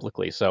this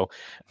publicly. So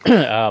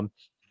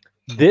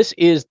this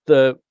is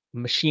the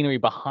machinery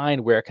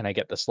behind where can I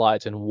get the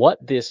slides. And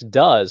what this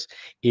does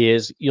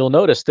is, you'll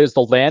notice there's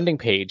the landing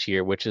page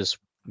here, which is,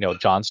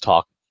 John's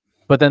talk.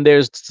 But then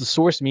there's the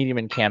source, medium,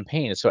 and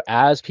campaign. So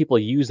as people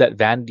use that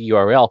vanity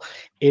URL,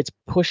 it's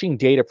pushing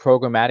data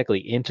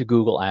programmatically into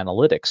Google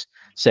Analytics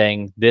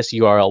saying this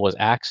URL was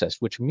accessed,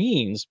 which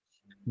means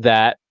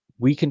that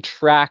we can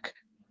track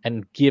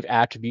and give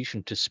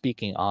attribution to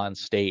speaking on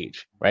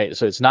stage, right?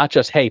 So it's not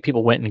just, hey,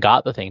 people went and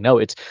got the thing.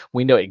 No,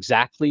 we know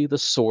exactly the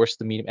source,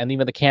 the medium, and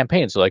even the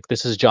campaign. So like,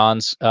 this is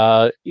John's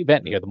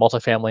event here, the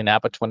Multifamily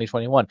Napa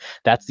 2021.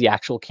 That's the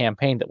actual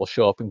campaign that will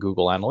show up in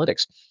Google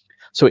Analytics.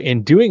 So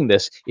in doing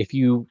this,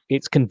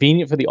 it's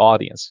convenient for the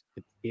audience,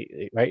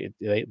 right?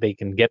 They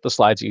can get the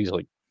slides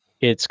easily.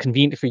 It's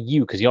convenient for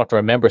you because you don't have to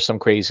remember some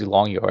crazy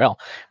long URL,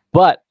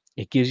 but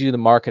it gives you the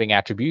marketing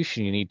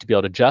attribution you need to be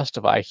able to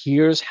justify,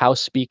 here's how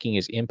speaking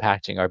is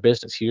impacting our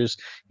business. Here's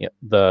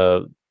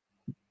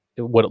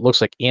what it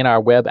looks like in our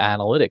web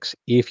analytics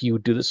if you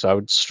do this. So I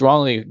would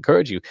strongly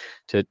encourage you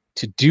to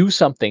do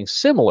something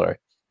similar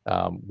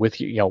with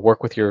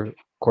work with your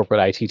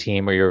corporate IT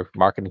team or your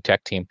marketing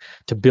tech team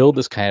to build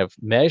this kind of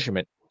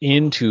measurement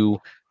into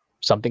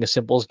something as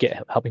simple as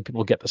helping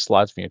people get the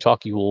slides from your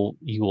talk. You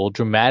will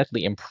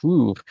dramatically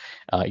improve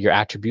your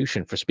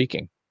attribution for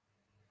speaking.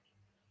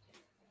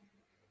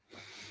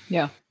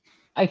 Yeah,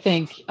 I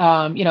think,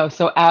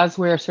 so as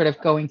we're sort of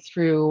going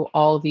through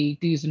all the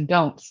do's and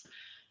don'ts,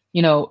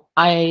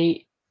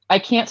 I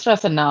can't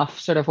stress enough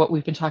sort of what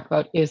we've been talking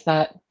about is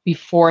that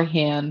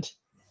beforehand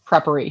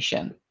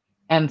preparation.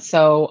 And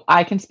so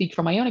I can speak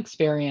from my own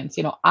experience.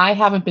 I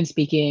haven't been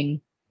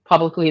speaking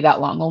publicly that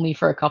long, only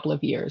for a couple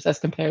of years, as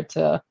compared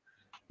to,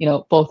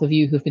 both of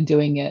you who've been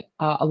doing it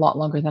a lot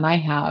longer than I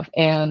have.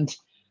 And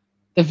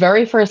the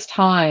very first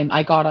time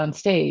I got on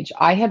stage,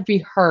 I had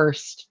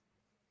rehearsed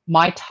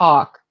my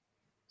talk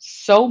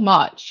so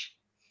much.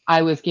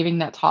 I was giving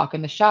that talk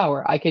in the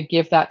shower. I could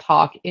give that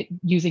talk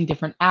using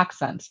different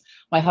accents.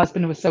 My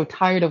husband was so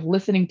tired of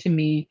listening to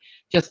me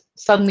just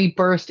suddenly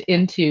burst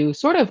into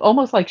sort of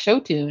almost like show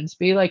tunes,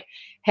 be like,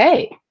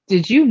 hey,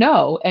 did you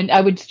know? And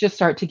I would just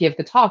start to give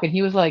the talk. And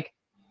he was like,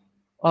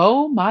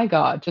 oh my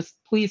God, just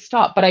please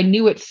stop. But I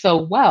knew it so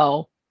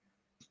well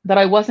that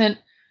I wasn't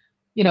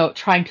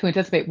trying to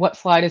anticipate what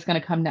slide is going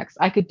to come next.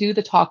 I could do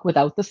the talk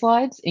without the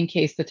slides in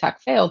case the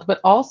tech failed, but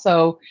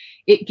also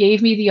it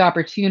gave me the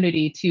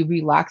opportunity to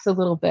relax a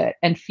little bit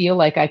and feel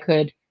like I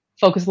could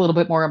focus a little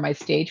bit more on my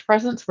stage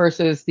presence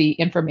versus the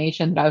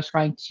information that I was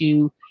trying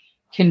to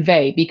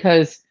convey.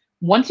 Because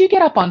once you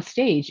get up on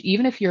stage,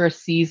 even if you're a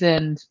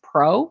seasoned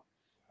pro,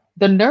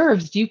 the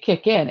nerves do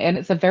kick in, and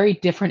it's a very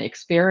different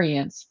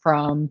experience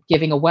from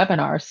giving a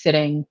webinar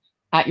sitting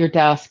at your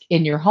desk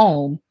in your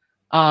home.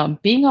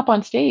 Being up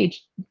on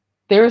stage,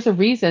 there's a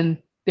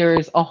reason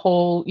there's a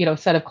whole,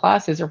 set of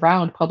classes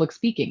around public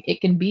speaking.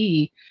 It can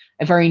be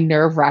a very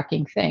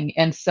nerve-wracking thing.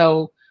 And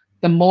so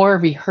the more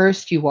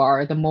rehearsed you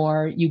are, the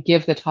more you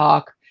give the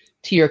talk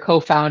to your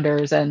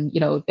co-founders and,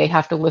 they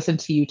have to listen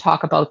to you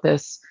talk about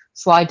this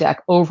slide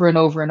deck over and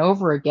over and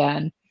over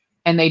again.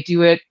 And they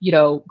do it,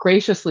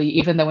 graciously,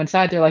 even though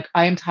inside they're like,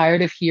 I am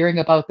tired of hearing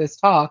about this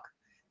talk.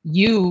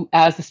 You,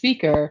 as the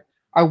speaker,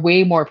 are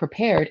way more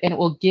prepared, and it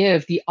will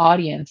give the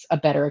audience a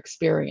better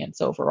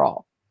experience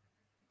overall.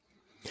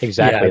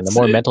 Exactly. Yeah, and the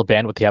more mental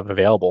bandwidth you have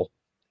available,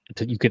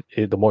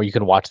 the more you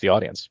can watch the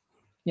audience.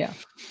 Yeah.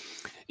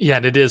 Yeah,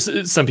 and it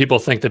is, some people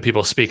think that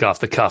people speak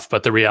off the cuff,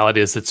 but the reality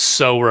is it's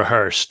so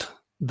rehearsed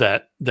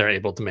that they're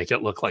able to make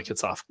it look like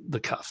it's off the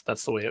cuff.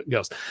 That's the way it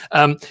goes.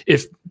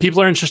 If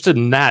people are interested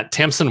in that,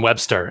 Tamsin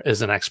Webster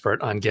is an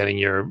expert on getting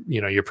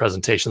your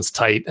presentations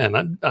tight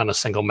and on a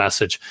single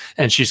message.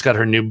 And she's got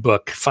her new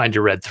book, Find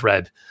Your Red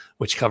Thread,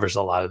 which covers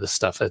a lot of this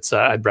stuff. It's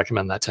I'd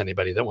recommend that to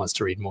anybody that wants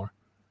to read more.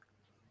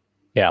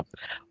 Yeah.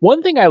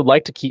 One thing I would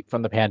like to keep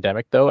from the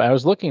pandemic, though, I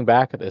was looking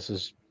back at this,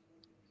 is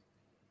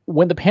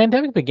when the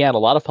pandemic began, a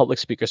lot of public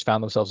speakers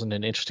found themselves in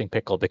an interesting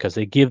pickle because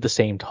they give the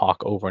same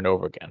talk over and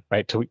over again,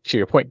 right? To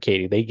your point,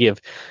 Katie, they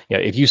give,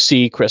 if you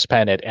see Chris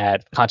Penn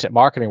at Content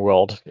Marketing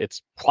World,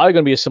 it's probably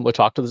going to be a similar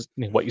talk to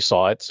what you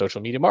saw at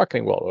Social Media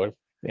Marketing World, or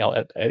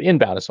at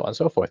Inbound, and so on and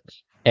so forth.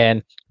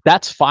 And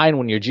that's fine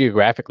when you're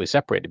geographically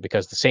separated,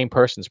 because the same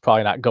person's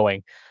probably not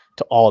going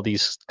to all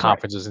these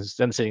conferences and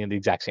then sitting in the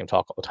exact same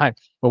talk all the time.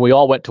 When we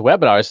all went to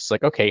webinars, it's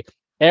like, okay,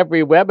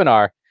 every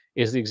webinar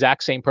is the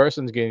exact same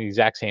person's getting the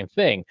exact same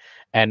thing.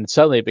 And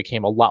suddenly it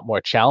became a lot more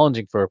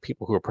challenging for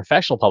people who are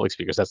professional public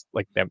speakers, that's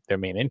like their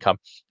main income,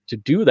 to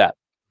do that.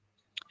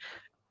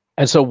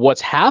 And so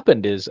what's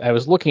happened is, I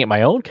was looking at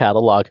my own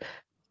catalog,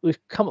 we've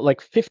come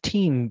like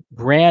 15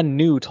 brand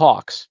new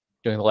talks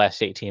during the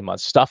last 18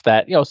 months, stuff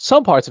that,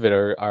 some parts of it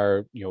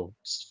are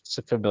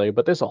familiar,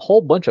 but there's a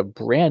whole bunch of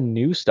brand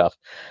new stuff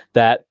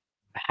that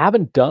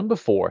haven't done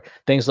before.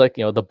 Things like,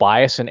 the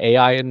bias in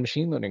AI and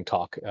machine learning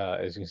talk,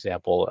 as an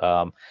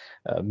example,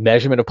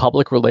 measurement of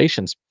public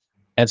relations.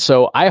 And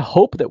so I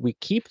hope that we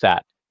keep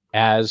that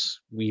as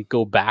we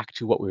go back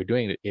to what we were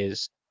doing,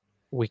 is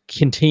we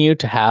continue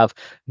to have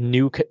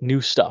new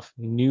stuff,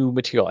 new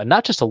material, and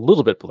not just a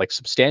little bit, but like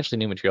substantially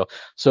new material,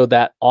 so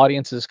that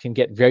audiences can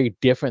get very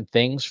different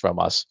things from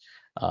us.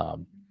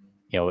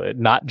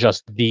 Not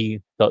just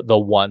the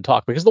one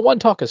talk, because the one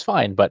talk is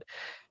fine, but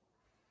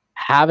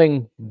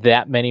having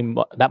that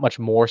much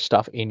more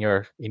stuff in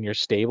your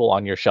stable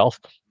on your shelf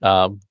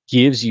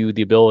gives you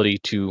the ability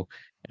to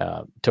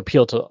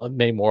appeal to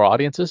many more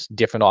audiences,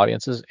 different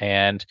audiences,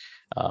 and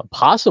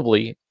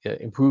possibly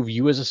improve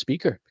you as a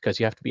speaker, because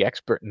you have to be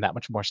expert in that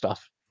much more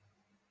stuff.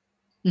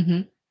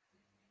 Mm-hmm.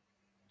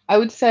 I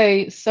would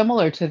say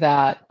similar to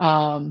that.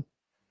 I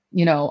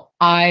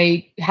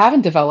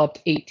haven't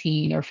developed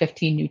 18 or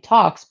 15 new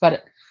talks,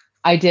 but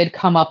I did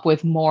come up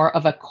with more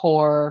of a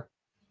core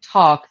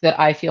talk that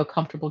I feel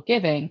comfortable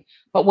giving.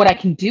 But what I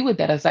can do with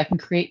that is I can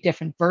create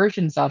different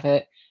versions of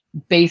it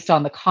based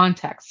on the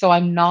context. So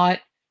I'm not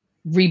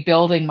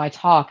rebuilding my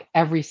talk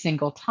every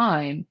single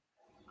time.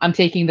 I'm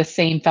taking the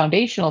same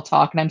foundational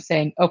talk and I'm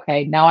saying,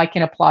 okay, now I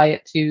can apply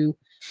it to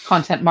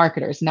content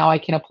marketers. Now I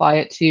can apply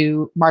it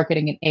to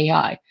marketing and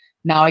AI.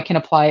 Now I can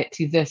apply it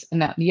to this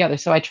and that and the other.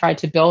 So I tried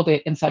to build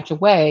it in such a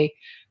way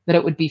that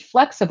it would be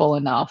flexible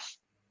enough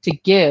to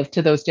give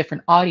to those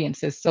different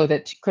audiences, so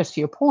that, Chris,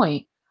 to your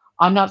point,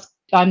 I'm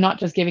not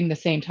just giving the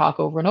same talk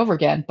over and over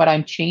again, but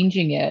I'm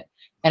changing it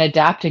and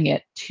adapting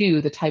it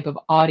to the type of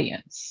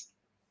audience.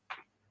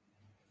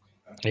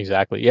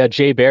 Exactly. Yeah,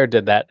 Jay Baer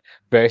did that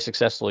very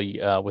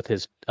successfully with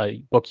his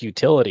book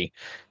Utility,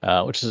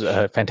 which is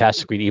a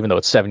fantastic read, even though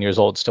it's 7 years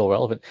old, still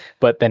relevant.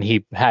 But then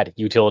he had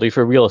utility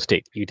for real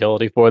estate,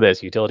 utility for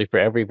this, utility for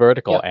every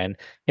vertical, and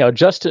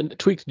just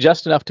tweaked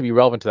just enough to be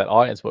relevant to that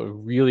audience, but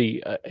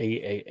really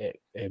a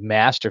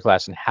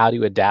masterclass in how do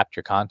you adapt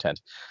your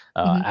content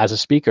as a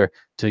speaker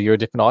to your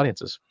different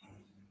audiences.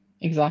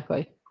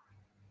 Exactly.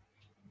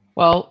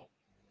 Well,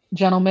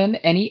 gentlemen,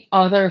 any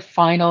other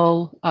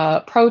final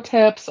pro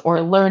tips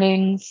or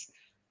learnings,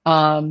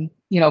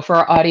 for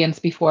our audience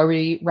before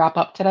we wrap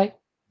up today?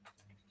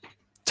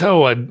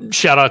 So a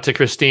shout out to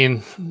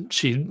Christine.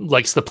 She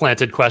likes the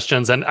planted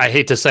questions. And I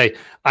hate to say,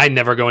 I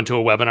never go into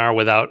a webinar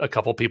without a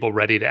couple people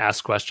ready to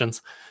ask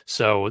questions.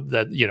 So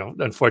that,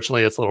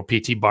 unfortunately, it's a little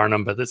PT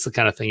Barnum, but it's the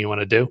kind of thing you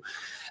want to do.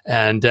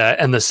 And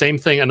the same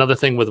thing, another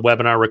thing with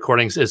webinar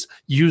recordings is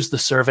use the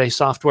survey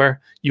software.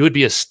 You would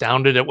be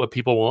astounded at what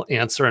people will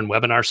answer in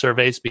webinar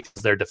surveys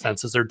because their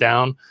defenses are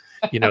down.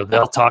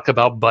 They'll talk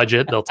about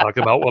budget. They'll talk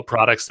about what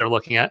products they're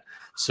looking at.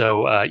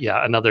 So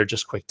another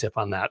just quick tip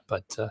on that.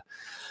 But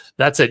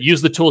that's it.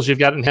 Use the tools you've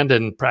got in hand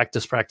and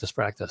practice.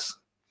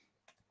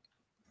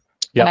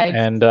 Yeah,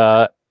 and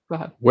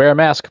wear a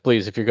mask,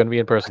 please, if you're going to be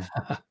in person.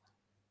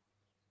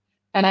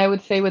 And I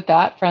would say with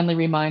that friendly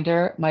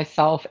reminder,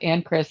 myself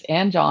and Chris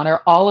and John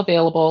are all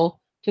available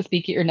to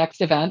speak at your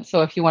next event.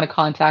 So if you want to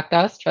contact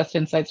us,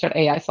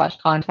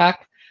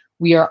 trustinsights.ai/contact.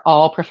 We are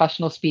all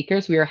professional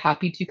speakers. We are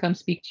happy to come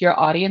speak to your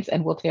audience,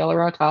 and we'll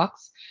tailor our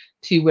talks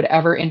to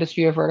whatever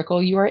industry or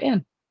vertical you are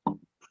in.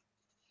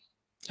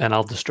 And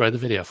I'll destroy the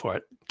video for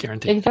it,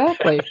 guaranteed.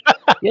 Exactly.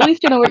 At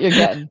least you know what you're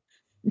getting.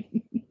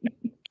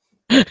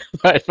 All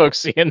right, folks.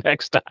 See you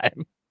next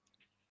time.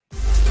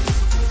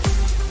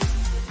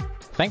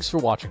 Thanks for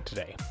watching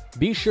today.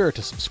 Be sure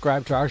to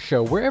subscribe to our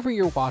show wherever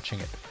you're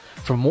watching it.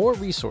 For more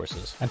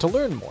resources and to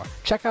learn more,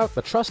 check out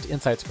the Trust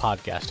Insights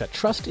podcast at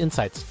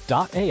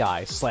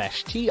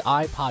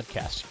trustinsights.ai/TI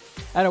podcast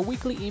and our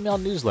weekly email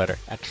newsletter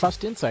at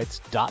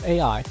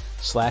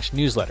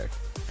trustinsights.ai/newsletter.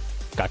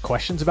 Got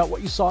questions about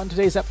what you saw in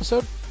today's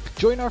episode?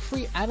 Join our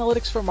free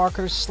Analytics for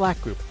Marketers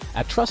Slack group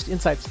at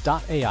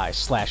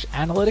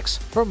trustinsights.ai/analytics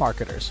for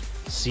marketers.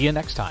 See you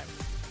next time.